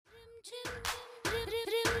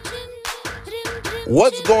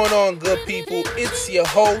What's going on, good people? It's your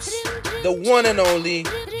host, the one and only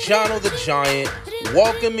Jono the Giant,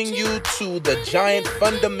 welcoming you to the Giant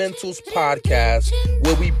Fundamentals podcast,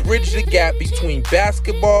 where we bridge the gap between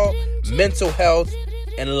basketball, mental health,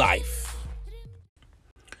 and life.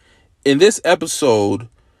 In this episode,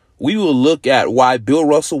 we will look at why Bill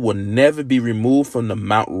Russell will never be removed from the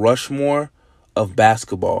Mount Rushmore of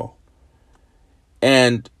basketball.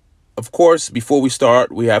 And, of course, before we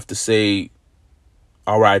start, we have to say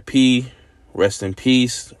R.I.P., rest in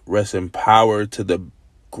peace, rest in power to the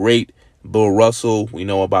great Bill Russell. We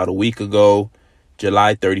know about a week ago,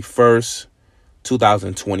 July 31st,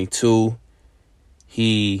 2022,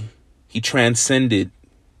 he transcended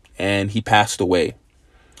and he passed away.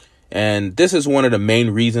 And this is one of the main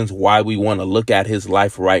reasons why we want to look at his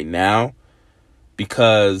life right now,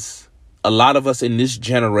 because a lot of us in this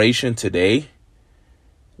generation today,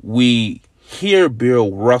 we hear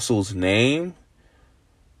Bill Russell's name.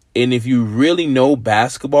 And if you really know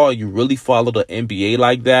basketball, you really follow the NBA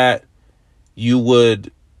like that, you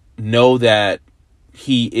would know that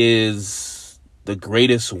he is the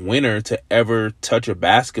greatest winner to ever touch a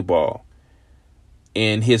basketball.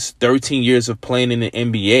 In his 13 years of playing in the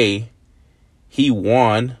NBA, he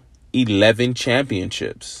won 11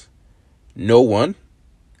 championships. No one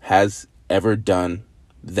has ever done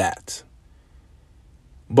that.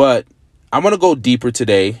 But I'm going to go deeper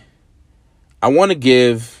today. I want to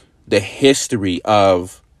give the history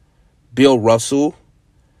of Bill Russell,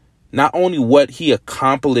 not only what he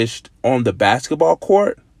accomplished on the basketball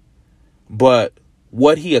court, but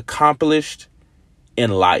what he accomplished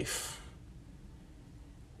in life.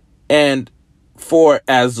 And for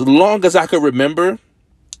as long as I could remember,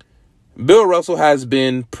 Bill Russell has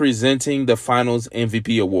been presenting the Finals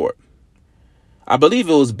MVP award. I believe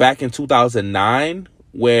it was back in 2009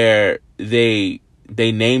 where they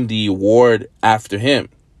named the award after him.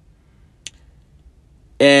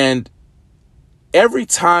 And every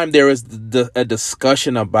time there is a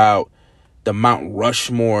discussion about the Mount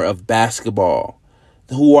Rushmore of basketball,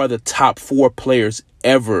 who are the top 4 players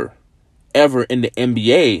ever in the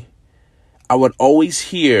NBA, I would always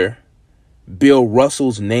hear Bill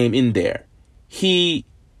Russell's name in there. He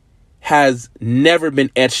has never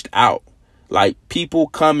been etched out. Like, people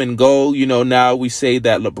come and go. You know, now we say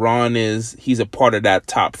that LeBron he's a part of that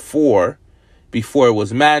top 4. Before it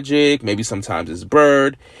was Magic, maybe sometimes it's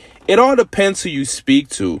Bird. It all depends who you speak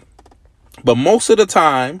to. But most of the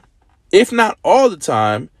time, if not all the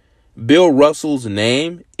time, Bill Russell's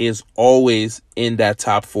name is always in that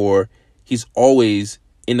top 4. He's always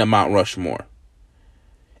in the Mount Rushmore.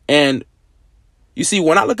 And you see,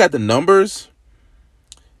 when I look at the numbers,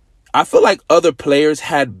 I feel like other players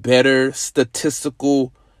had better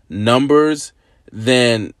statistical numbers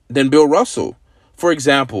than Bill Russell. For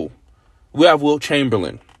example, we have Wilt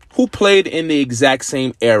Chamberlain, who played in the exact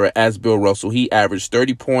same era as Bill Russell. He averaged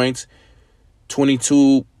 30 points,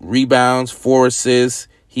 22 rebounds, 4 assists.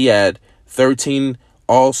 He had 13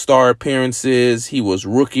 All-Star appearances. He was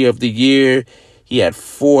Rookie of the Year. He had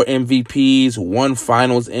 4 MVPs, 1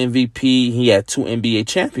 Finals MVP. He had 2 NBA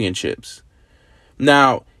championships.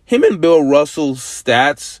 Now, him and Bill Russell's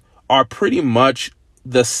stats are pretty much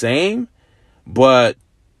the same, but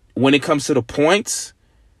when it comes to the points,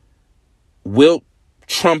 Wilt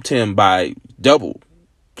trumped him by double.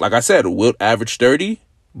 Like I said, Wilt averaged 30,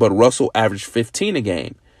 but Russell averaged 15 a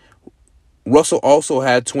game. Russell also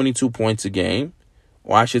had 22 points a game,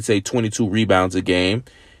 or I should say 22 rebounds a game.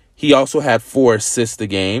 He also had 4 assists a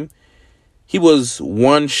game. He was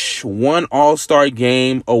one All-Star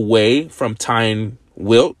game away from tying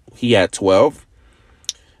Wilt. He had 12.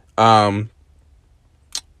 Bill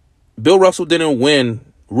Russell didn't win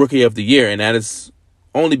Rookie of the Year, and that is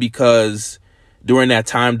only because during that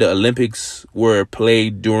time, the Olympics were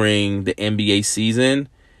played during the NBA season.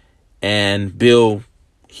 And Bill,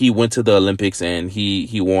 he went to the Olympics and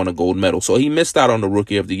he won a gold medal. So he missed out on the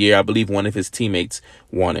Rookie of the Year. I believe one of his teammates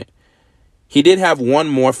won it. He did have one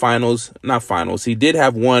more He did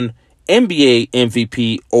have one NBA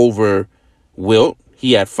MVP over Wilt.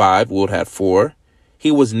 He had 5. Wilt had 4.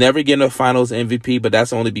 He was never getting a Finals MVP, but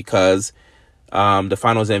that's only because the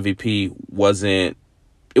Finals MVP wasn't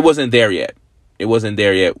there yet. It wasn't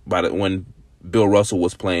there yet when Bill Russell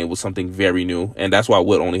was playing. It was something very new, and that's why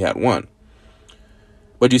Wilt only had 1.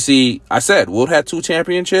 But you see, I said Wilt had 2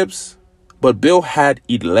 championships, but Bill had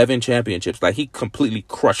 11 championships. Like, he completely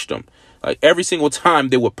crushed them. Like, every single time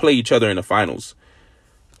they would play each other in the finals,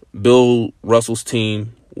 Bill Russell's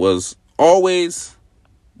team was always,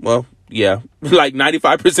 like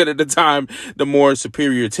 95% of the time, the more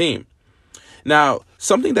superior team. Now,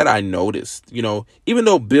 something that I noticed, even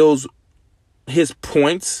though Bill's his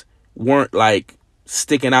points weren't like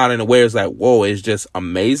sticking out in a way it's like, whoa, it's just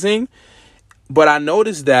amazing. But I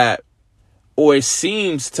noticed that, or it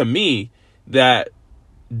seems to me that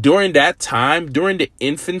during that time, during the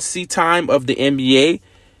infancy time of the NBA,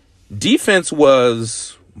 defense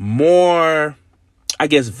was more, I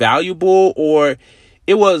guess, valuable, or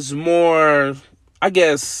it was more, I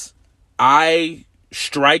guess, eye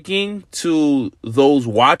striking to those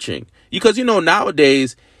watching. Because,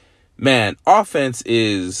 nowadays, man, offense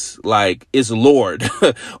is lord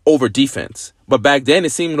over defense. But back then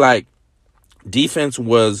it seemed like defense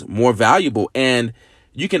was more valuable. And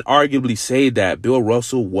you can arguably say that Bill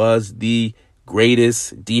Russell was the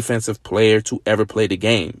greatest defensive player to ever play the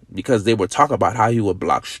game, because they would talk about how he would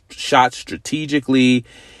block shots strategically.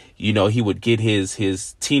 He would get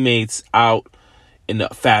his teammates out in the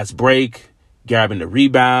fast break, grabbing the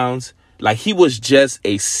rebounds. Like, he was just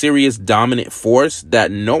a serious dominant force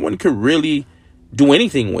that no one could really do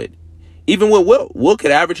anything with. Even with Wilt. Wilt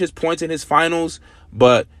could average his points in his finals,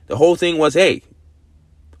 but the whole thing was, hey,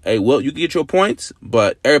 Wilt, you can get your points,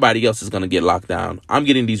 but everybody else is going to get locked down. I'm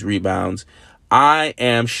getting these rebounds. I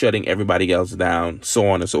am shutting everybody else down, so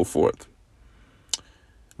on and so forth.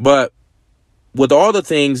 But with all the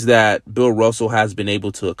things that Bill Russell has been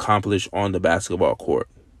able to accomplish on the basketball court,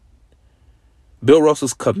 Bill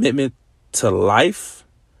Russell's commitment to life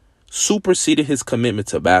superseded his commitment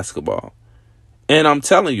to basketball. And I'm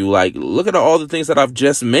telling you, look at all the things that I've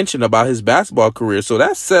just mentioned about his basketball career. So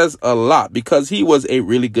that says a lot, because he was a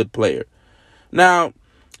really good player. Now,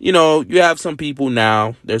 you have some people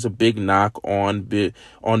now, there's a big knock on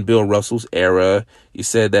Bill Russell's era. You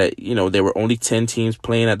said that, there were only 10 teams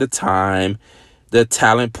playing at the time. The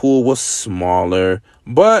talent pool was smaller.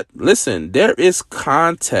 But listen, there is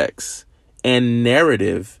context and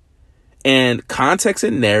narrative. And context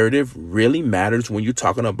and narrative really matters when you're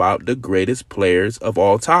talking about the greatest players of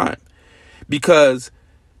all time. Because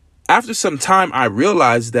after some time, I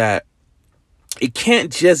realized that it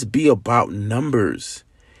can't just be about numbers.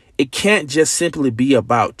 It can't just simply be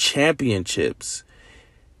about championships.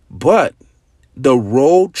 But the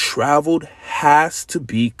road traveled has to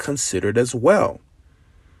be considered as well.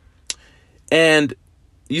 And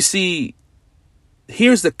you see,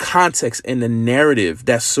 here's the context and the narrative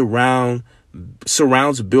that surrounds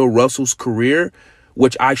Bill Russell's career,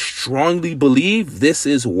 which I strongly believe this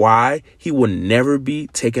is why he will never be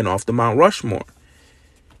taken off the Mount Rushmore.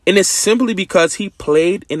 And it's simply because he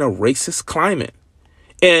played in a racist climate.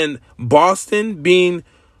 And Boston being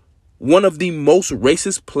one of the most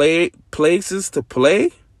racist places to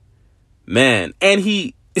play, man. And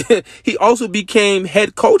he also became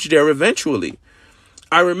head coach there eventually.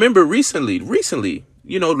 I remember recently,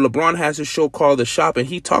 LeBron has a show called The Shop, and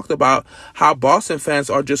he talked about how Boston fans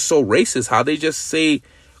are just so racist, how they just say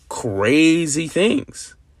crazy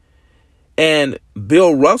things. And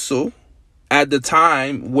Bill Russell, at the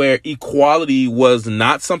time where equality was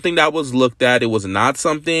not something that was looked at, it was not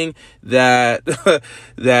something that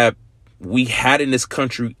that we had in this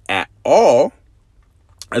country at all,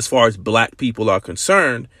 as far as black people are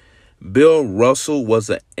concerned, Bill Russell was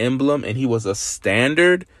an emblem, and he was a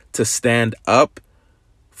standard to stand up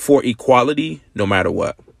for equality no matter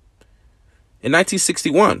what. In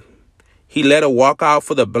 1961, he led a walkout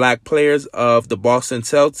for the black players of the Boston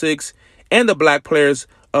Celtics and the black players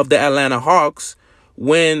of the Atlanta Hawks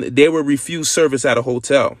when they were refused service at a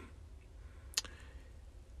hotel.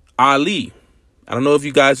 Ali, I don't know if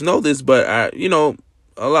you guys know this, but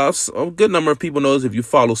a good number of people knows if you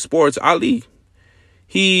follow sports. Ali,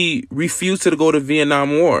 he refused to go to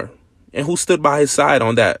Vietnam War. And who stood by his side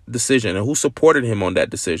on that decision, and who supported him on that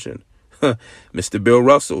decision? Mr. Bill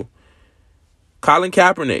Russell. Colin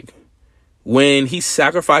Kaepernick, when he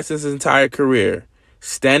sacrificed his entire career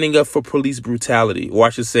standing up for police brutality, or I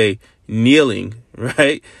should say kneeling,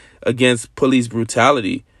 right, against police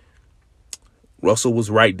brutality, Russell was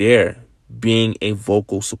right there being a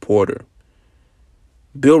vocal supporter.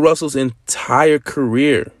 Bill Russell's entire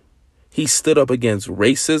career, he stood up against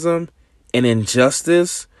racism and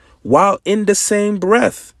injustice while in the same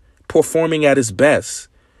breath performing at his best.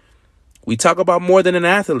 We talk about more than an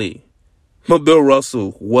athlete, but Bill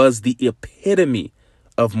Russell was the epitome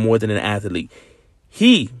of more than an athlete.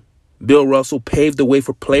 Bill Russell, paved the way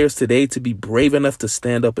for players today to be brave enough to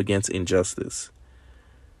stand up against injustice.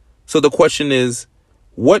 So the question is,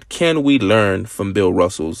 what can we learn from Bill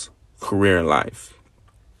Russell's career in life?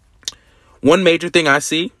 One major thing I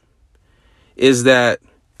see is that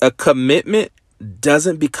a commitment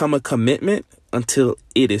doesn't become a commitment until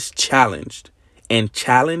it is challenged, and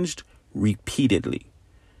challenged repeatedly.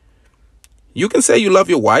 You can say you love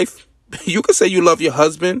your wife. You can say you love your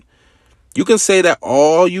husband. You can say that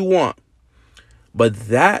all you want, but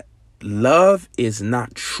that love is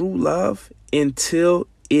not true love until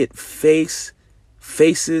it faces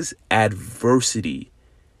adversity,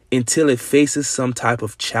 until it faces some type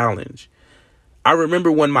of challenge. I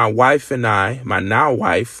remember when my wife and I, my now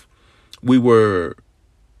wife, we were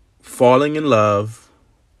falling in love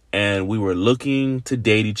and we were looking to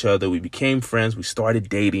date each other. We became friends. We started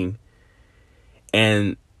dating.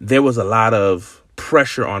 And there was a lot of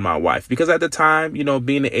pressure on my wife because at the time,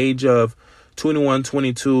 being the age of 21,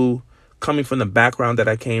 22, coming from the background that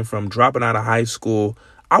I came from, dropping out of high school,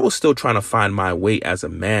 I was still trying to find my way as a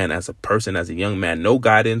man, as a person, as a young man. No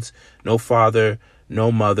guidance, no father,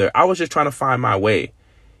 no mother. I was just trying to find my way.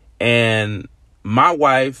 And my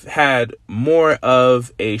wife had more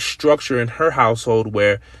of a structure in her household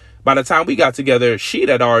where by the time we got together, she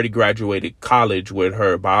had already graduated college with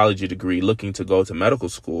her biology degree, looking to go to medical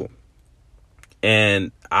school.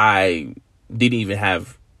 And I didn't even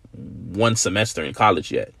have one semester in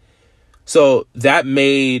college yet. So that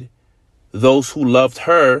made those who loved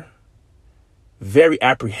her very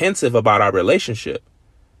apprehensive about our relationship.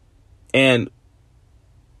 And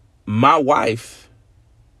my wife,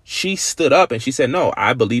 she stood up and she said, no,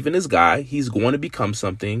 I believe in this guy. He's going to become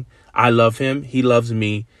something. I love him. He loves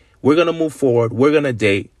me. We're going to move forward. We're going to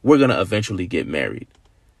date. We're going to eventually get married.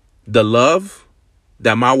 The love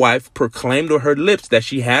that my wife proclaimed on her lips that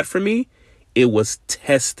she had for me, it was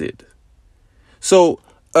tested. So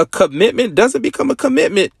a commitment doesn't become a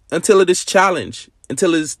commitment until it is challenged,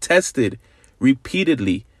 until it is tested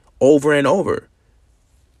repeatedly over and over.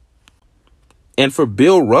 And for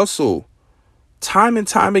Bill Russell, time and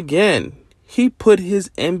time again, he put his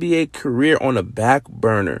NBA career on a back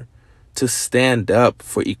burner to stand up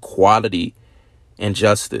for equality and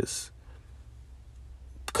justice.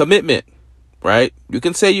 Commitment, right? You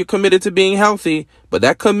can say you're committed to being healthy, but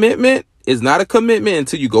that commitment is not a commitment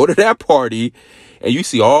until you go to that party and you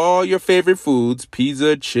see all your favorite foods,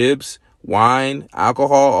 pizza, chips, wine,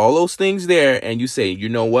 alcohol, all those things there. And you say, you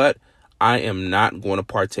know what? I am not going to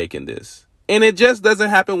partake in this. And it just doesn't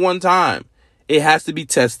happen one time. It has to be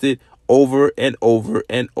tested over and over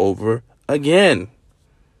and over again.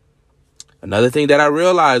 Another thing that I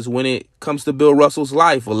realized when it comes to Bill Russell's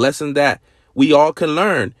life, a lesson that we all can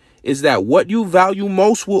learn, is that what you value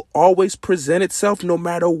most will always present itself no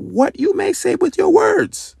matter what you may say with your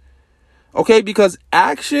words. Okay, because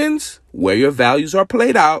actions, where your values are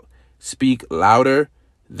played out, speak louder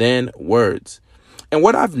than words. And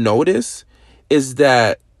what I've noticed is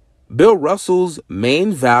that Bill Russell's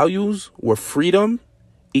main values were freedom,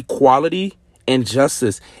 equality, and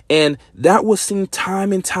justice. And that was seen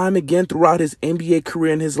time and time again throughout his NBA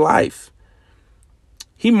career and his life.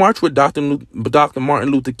 He marched with Dr.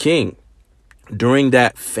 Martin Luther King during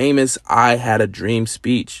that famous I Had a Dream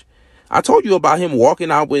speech. I told you about him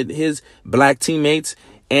walking out with his black teammates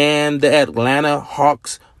and the Atlanta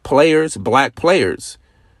Hawks players, black players.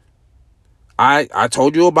 I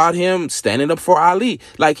told you about him standing up for Ali.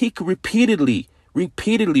 Like, he repeatedly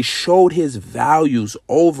showed his values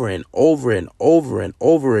over and over and over and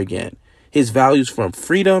over again. His values from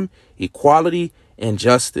freedom, equality, and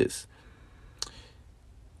justice.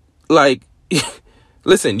 Like,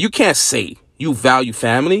 listen, you can't say you value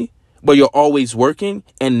family, but you're always working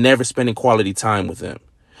and never spending quality time with them.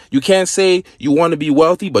 You can't say you want to be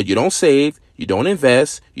wealthy, but you don't save, you don't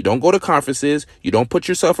invest, you don't go to conferences, you don't put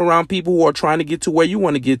yourself around people who are trying to get to where you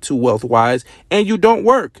want to get to wealth-wise, and you don't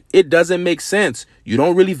work. It doesn't make sense. You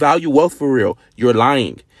don't really value wealth for real. You're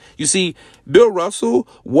lying. You see, Bill Russell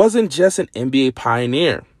wasn't just an NBA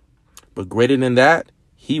pioneer, but greater than that,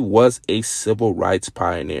 he was a civil rights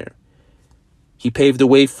pioneer. He paved the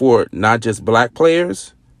way for not just black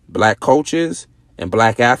players, black coaches, and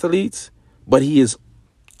black athletes, but he is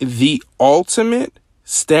the ultimate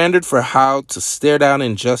standard for how to stare down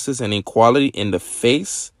injustice and inequality in the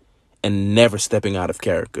face and never stepping out of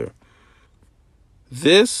character.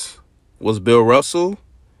 This was Bill Russell,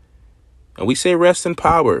 and we say rest in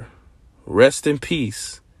power, rest in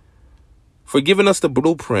peace, for giving us the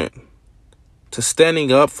blueprint to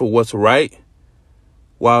standing up for what's right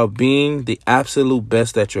while being the absolute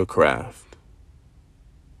best at your craft.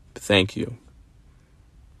 Thank you.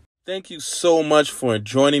 Thank you so much for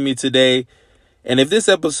joining me today. And if this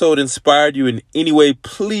episode inspired you in any way,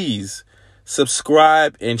 please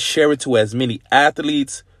subscribe and share it to as many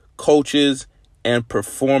athletes, coaches, and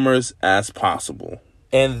performers as possible.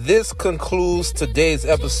 And this concludes today's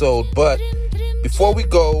episode. But before we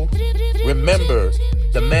go, remember,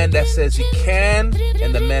 the man that says he can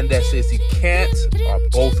and the man that says he can't are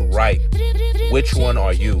both right. Which one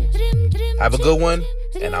are you? Have a good one,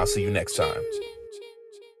 and I'll see you next time.